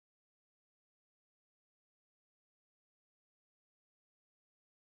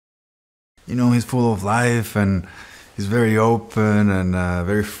you know, he's full of life and he's very open and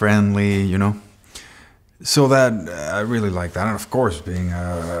very friendly, you know. So that, I really like that. And of course, being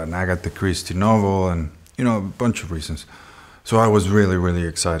an Agatha Christie novel and, you know, a bunch of reasons. So I was really, really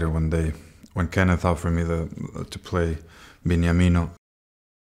excited when Kenneth offered me to play Biniamino.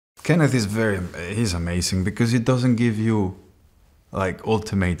 Kenneth is he's amazing because he doesn't give you like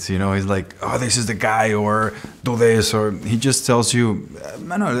ultimates, you know. He's like, oh, this is the guy, or do this, or he just tells you,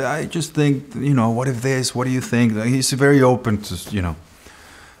 Manuel, I just think, you know, what if this, what do you think? He's very open to, you know.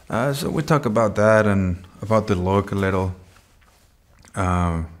 So we talk about that and about the look a little,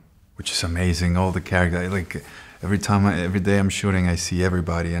 which is amazing. All the characters, like every day I'm shooting, I see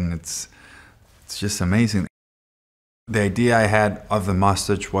everybody, and it's just amazing. The idea I had of the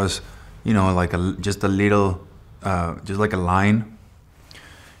mustache was, you know, like just a little, just like a line.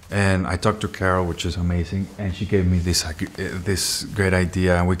 And I talked to Carol, which is amazing, and she gave me this great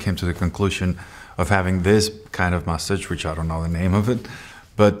idea, and we came to the conclusion of having this kind of mustache, which I don't know the name of it,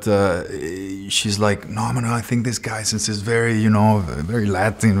 but she's like, no, Manuel, I think this guy, since he's very, you know, very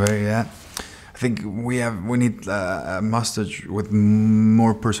Latin, I think we need a mustache with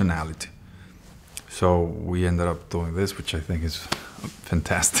more personality. So we ended up doing this, which I think is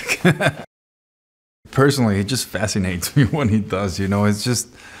fantastic. Personally, it just fascinates me when he does, you know. It's just,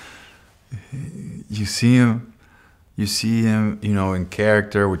 you see him, you know, in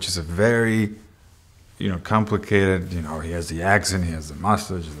character, which is a very, you know, complicated, you know, he has the accent, he has the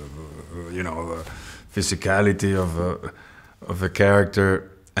mustache, you know, the physicality of the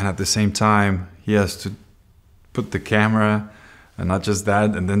character, and at the same time, he has to put the camera, and not just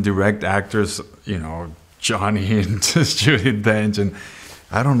that, and then direct actors, you know, Johnny and Judi Dench, and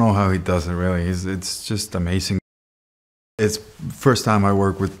I don't know how he does it really. It's just amazing. It's first time I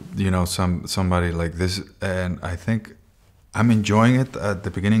work with, you know, somebody like this, and I think I'm enjoying it. At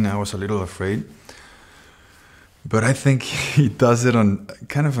the beginning, I was a little afraid, but I think he does it on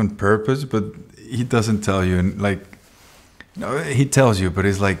kind of on purpose. But he doesn't tell you, and like, no, he tells you, but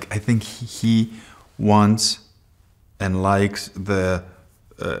it's like I think he wants and likes the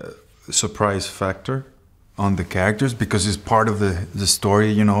surprise factor on the characters, because it's part of the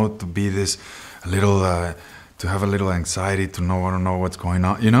story, you know, to be this little, to have a little anxiety, to know, I don't know what's going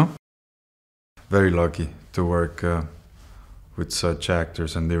on, you know? Very lucky to work with such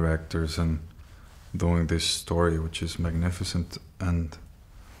actors and directors and doing this story, which is magnificent. And,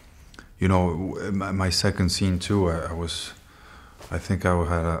 you know, my second scene too, I think I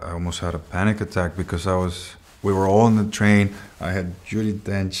almost had a panic attack because we were all on the train. I had Judi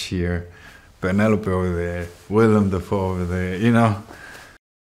Dench here, Penelope over there, Willem Dafoe over there, you know.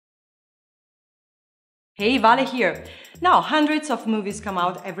 Hey, Vale here. Now, hundreds of movies come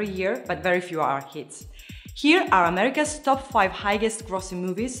out every year, but very few are hits. Here are America's top 5 highest grossing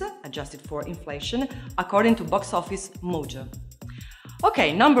movies, adjusted for inflation, according to Box Office Mojo.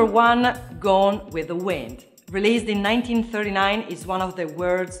 Okay, number 1, Gone with the Wind. Released in 1939, is one of the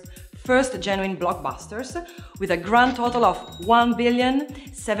world's first genuine blockbusters, with a grand total of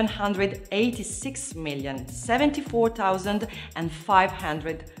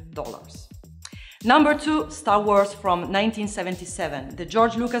 $1,786,074,500. Number 2, Star Wars from 1977, the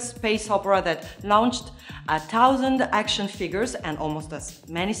George Lucas space opera that launched 1,000 action figures and almost as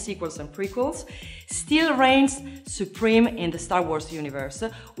many sequels and prequels, still reigns supreme in the Star Wars universe,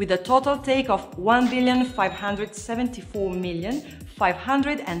 with a total take of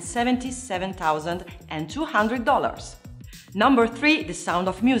 $1,574,577,200. Number 3, The Sound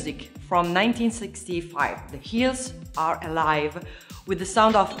of Music from 1965, The Hills Are Alive, with the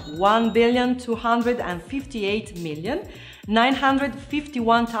sound of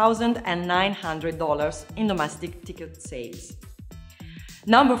 $1,258,951,900 in domestic ticket sales.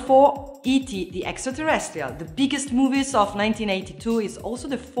 Number 4, E.T. the Extraterrestrial, the biggest movies of 1982, is also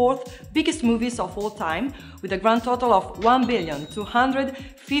the 4th biggest movies of all time, with a grand total of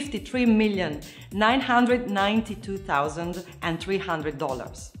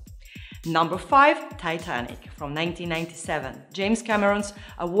 $1,253,992,300. Number 5, Titanic from 1997. James Cameron's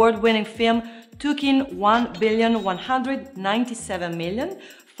award-winning film took in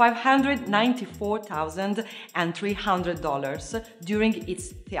 $1,197,594,300 during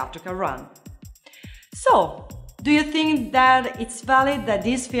its theatrical run. So, do you think that it's valid that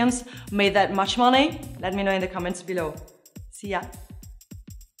these films made that much money? Let me know in the comments below. See ya!